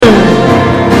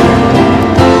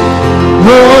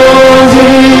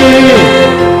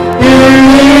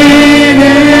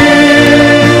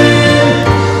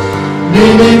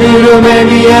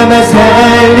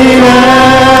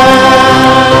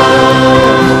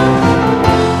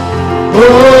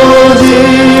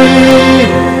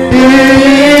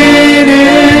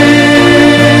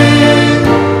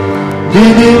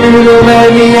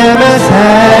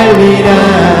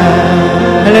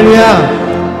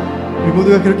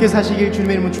그렇게 사시길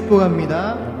주님의 이름으로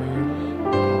축복합니다.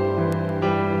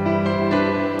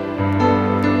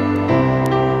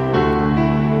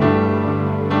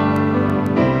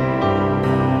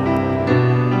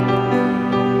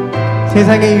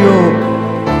 세상의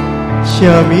유혹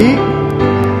시험이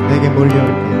내게 몰려올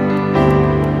때,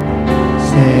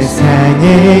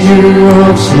 세상의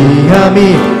유혹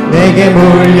시험이 내게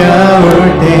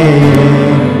몰려올 때에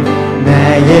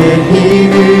나의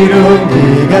힘으로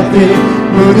그것들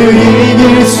모두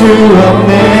이길 수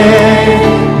없네.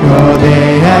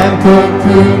 거대한 폭풍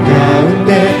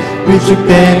가운데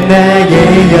위축된 나의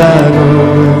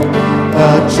영혼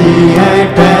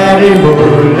어찌할 바를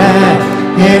몰라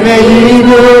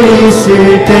헤매이고 있을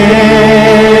때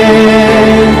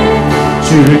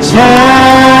주를 찬양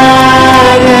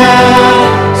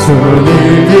손을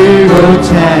들고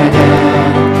찬양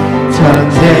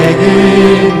전쟁은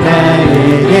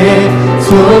나에게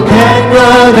속한 것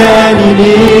아니니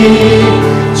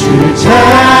주를 찬양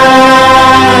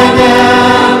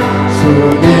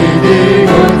손을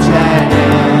들고 찬양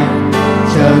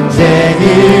전쟁은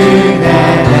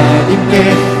하나님께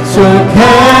속한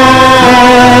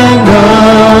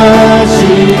것이.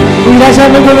 우리 다시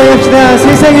한번 고백합시다.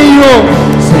 세상의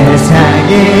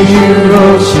유혹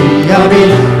시험이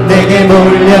내게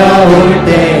몰려올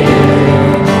때에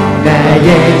나의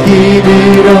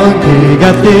힘으론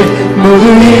그것들 모두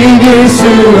이길 수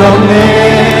없네.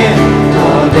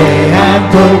 거대한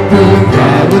폭풍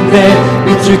가운데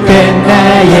위축된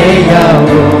나의 영혼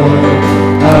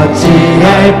어찌할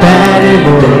바를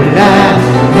몰라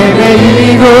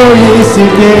헤매이고 있을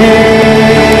때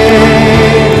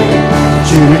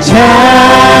주를 찬양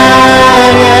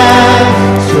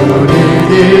손을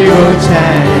들고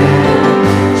찬양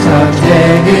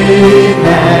전쟁은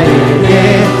나에게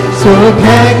속한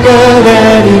것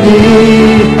아니니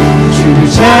주를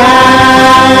찬양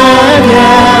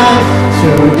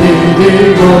손을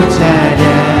들고 찬양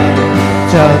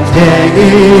전쟁은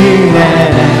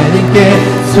하나님께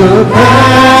속한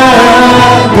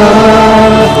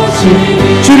것이.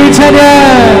 주를 찬양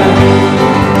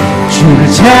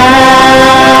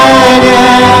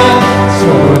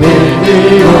손을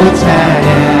들고 찬양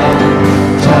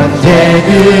전쟁은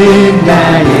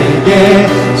나에게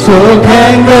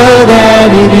속한 것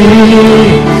아니니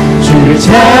주를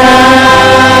찬양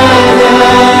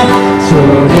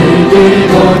손을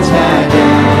들고 찬양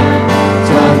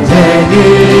전쟁은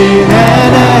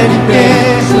하나님께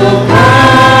속한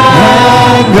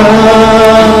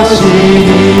것이니.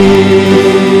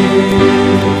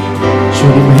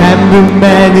 주님 한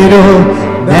분만으로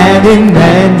나는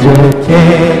만족해.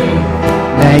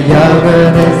 나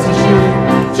영원한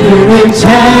주님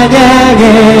찬양해.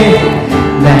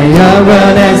 나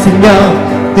영원한 생명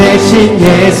대신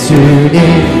예수님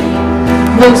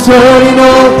목소리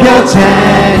높여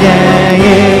찬양해.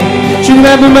 주님 한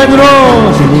분만으로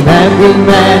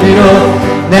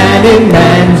나는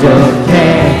만족해.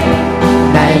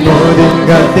 나의 모든 것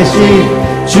대신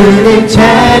주님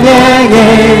찬양해.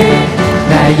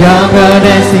 나 영원한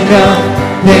생명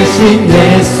대신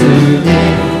예수님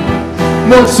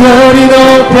목소리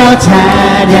높여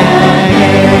찬양해.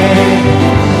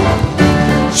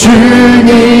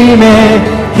 주님의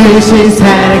크신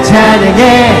사랑 찬양해.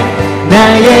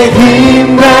 나의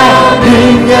힘과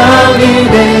능력이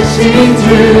되신 주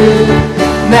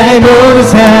나의 모든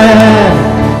삶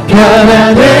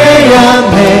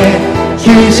변화되었네.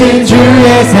 크신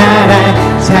주의 사랑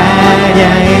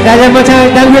찬양해. 다시 한번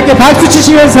찬양 함께 박수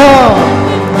치시면서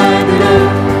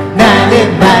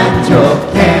나는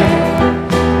만족해.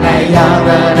 나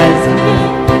영원한 생명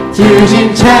주신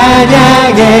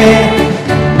찬양해.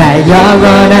 나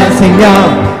영원한 생명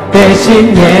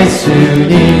대신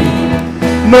예수님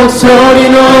목소리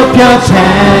높여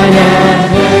찬양해.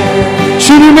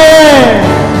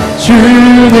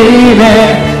 주님의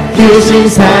크신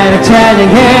사랑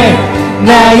찬양해.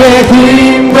 나의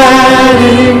힘과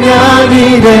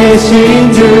능력이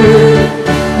되신 주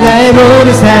나의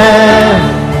모든 삶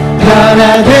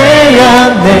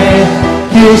변화되었네.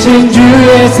 크신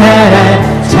주의 사랑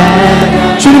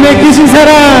찬양. 주님의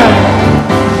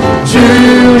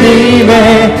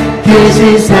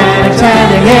크신 사랑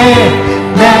찬양해.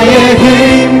 나의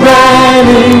힘과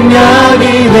능력이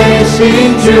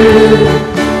되신 주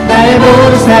나의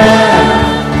모든 삶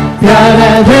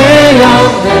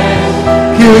변화되었네.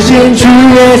 크신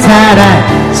주의 사랑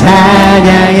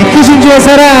찬양해. 크신 주의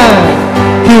사랑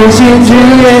크신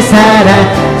주의 사랑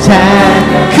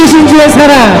크신 주의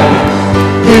사랑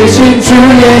크신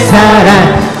주의 사랑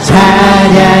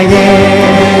찬양해.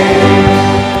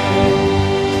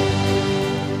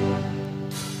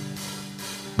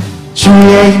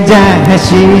 주의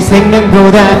인자하심이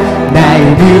생명보다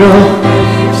나의 힘으로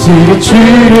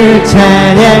주를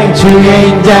찬양. 주의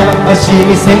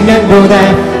인자하심이 생명보다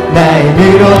나의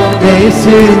힘으로 내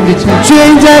입술은 찬양.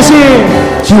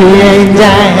 주의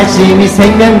인자하심이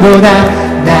생명보다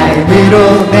나의 힘으로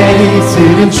내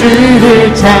입술은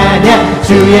주를 찬양.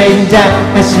 주의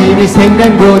인자하심이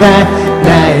생명보다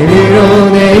나의 힘으로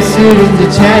내 입술은 주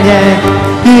찬양.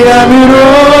 이름으로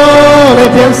내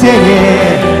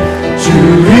평생에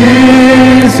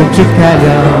주를 송축하며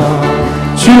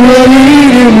주의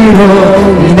이름으로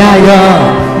인하여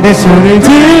내 손을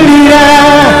들리라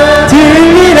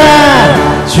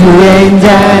주의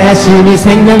인자하심이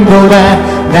생명보다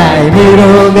나의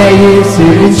힘으로 내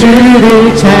입술은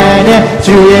주를 찬양.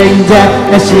 주의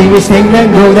인자하심이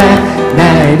생명보다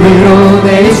나의 힘으로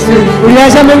내 입술. 우리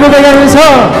다시 한번 고백하면서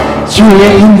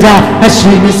주의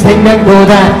인자하심이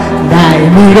생명보다 나의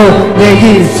힘으로 내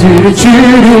입술은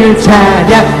주를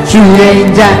찬양. 주의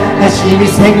인자하심이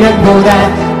생명보다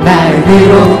나의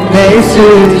힘으로 내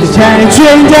입술은 찬양.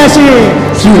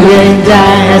 주의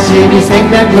인자하심이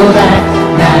생명보다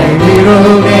나의 힘으로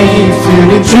내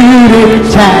입술은 주를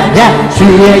찬양.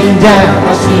 주의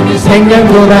인자하심이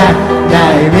생명보다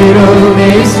나의 힘으로 내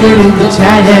입술은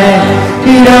찬양.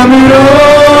 이름으로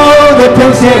내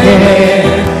평생에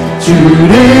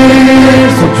주를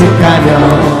송축하며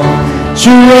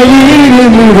주의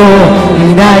이름으로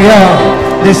인하여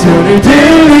내 손을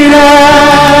들리라.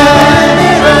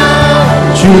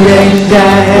 주의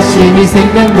인자하심이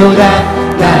생명보다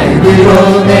나의 힘으로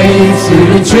내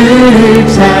입술은 주를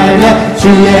찬양.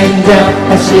 주의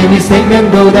인자하심이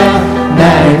생명보다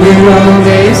나의 힘으로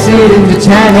내 입술은 주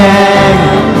찬양.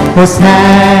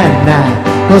 호산나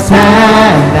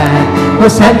호산나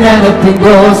호산나 높은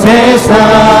곳에서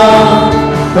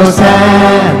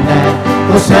호산나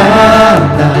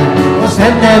호산나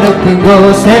호산나 높은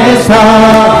곳에서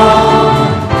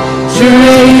주의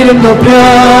이름 높여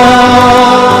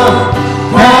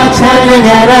다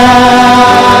찬양하라.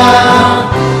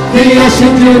 귀하신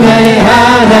주 나의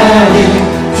하나님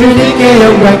주님께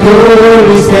영광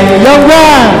돌리세. 영광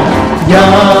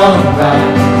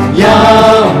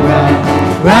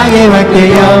왕의 왕께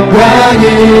영광을.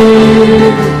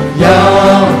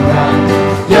 영광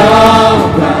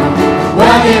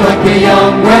왕의 왕께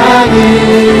영광을.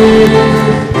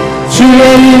 주의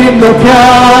이름 높여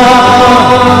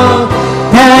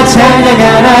다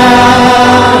찬양하라.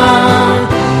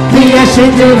 귀하신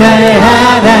주 나의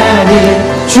하나님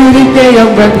주님께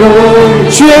영광 돌.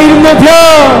 주의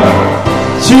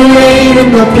이름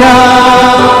높여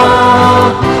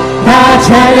다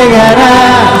찬양하라.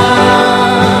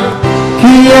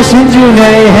 귀하신 주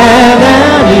나의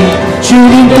하나님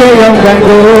주님께 영광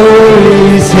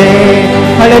돌리세.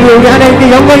 할렐루야. 우리 하나님께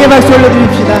영광의 박수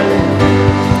올려드립시다.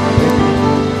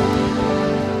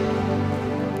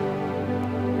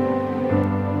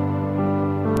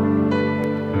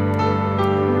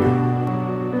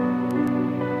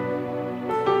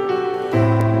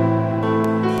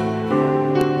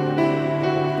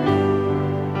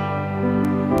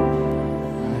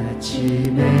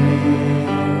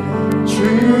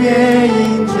 주의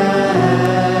인자하심을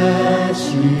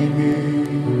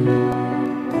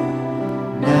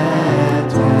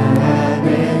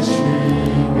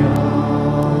나타내시며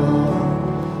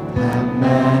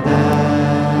밤마다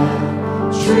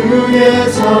주의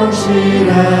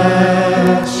성실하심을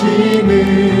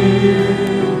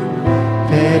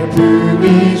베품이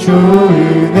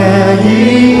좋으나이다.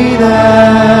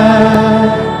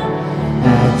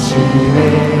 아침에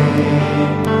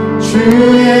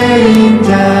주의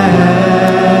인자하심을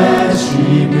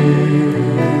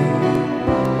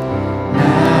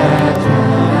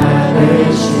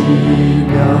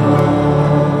나타내시며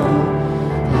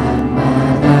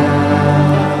밤마다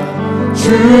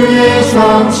주의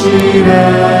성실하심을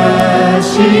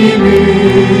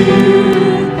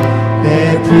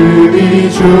베품이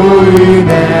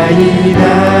좋으나이다.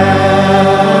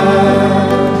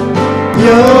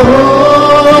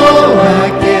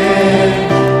 여호와께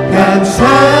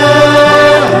감사하며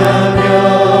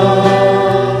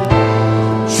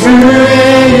주의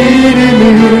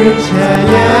이름을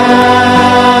찬양.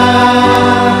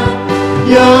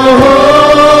 여호와께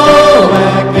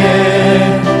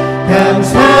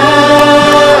감사하며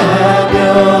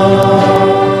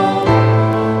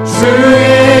주의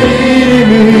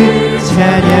이름을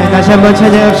찬양. 다시 한번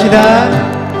찬양합시다.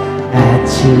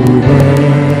 아침에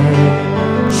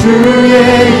주의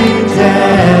인자하심을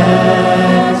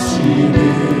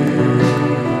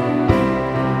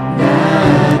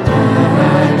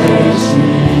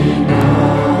나타내시며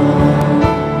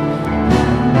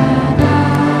밤마다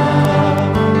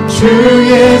주의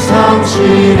주의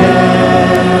성실하심을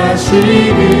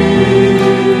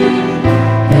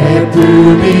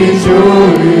베품이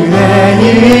좋으나이다.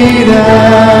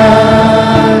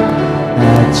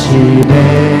 아침에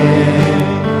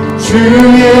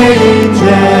주의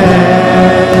인자하심을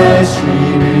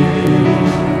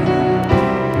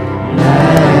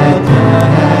나타내시며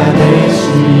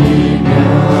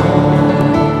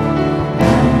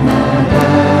밤마다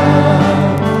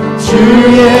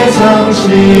주의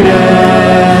성실하심을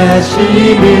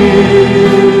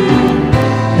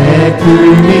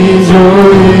베품이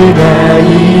좋으나이다.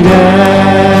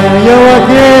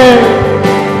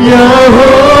 여호와께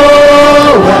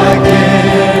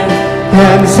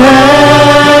감사하며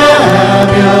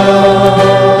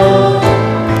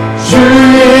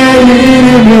주의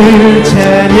이름을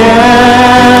찬양.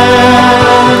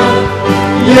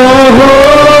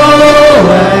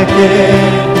 여호와께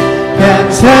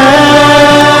감사하며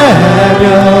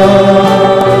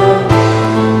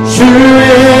주의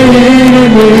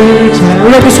이름을 찬양.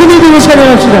 우리 앞에 손을 들고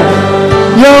찬양합시다.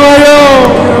 여호와여,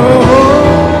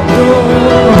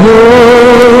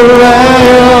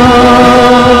 여호와여,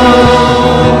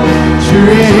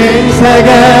 주의 행사가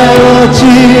어찌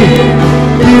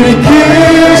그리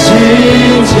크신지요.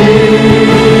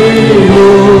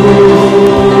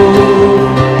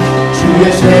 주의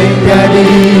생각이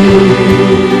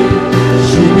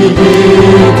심히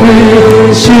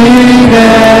깊으시나이다.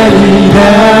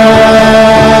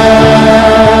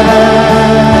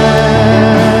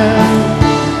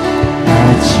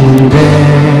 아침에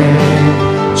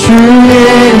주의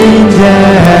인자하심을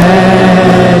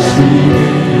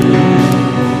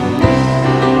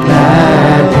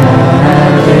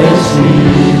나타내시며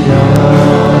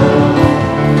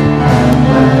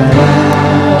밤마다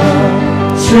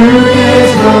주의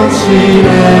성실하심을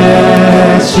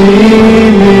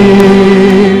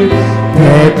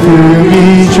베품이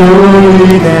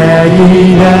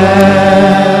좋으나이다.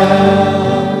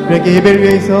 이렇게 예배를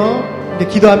위해서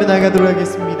기도하며 나가도록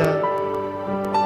하겠습니다.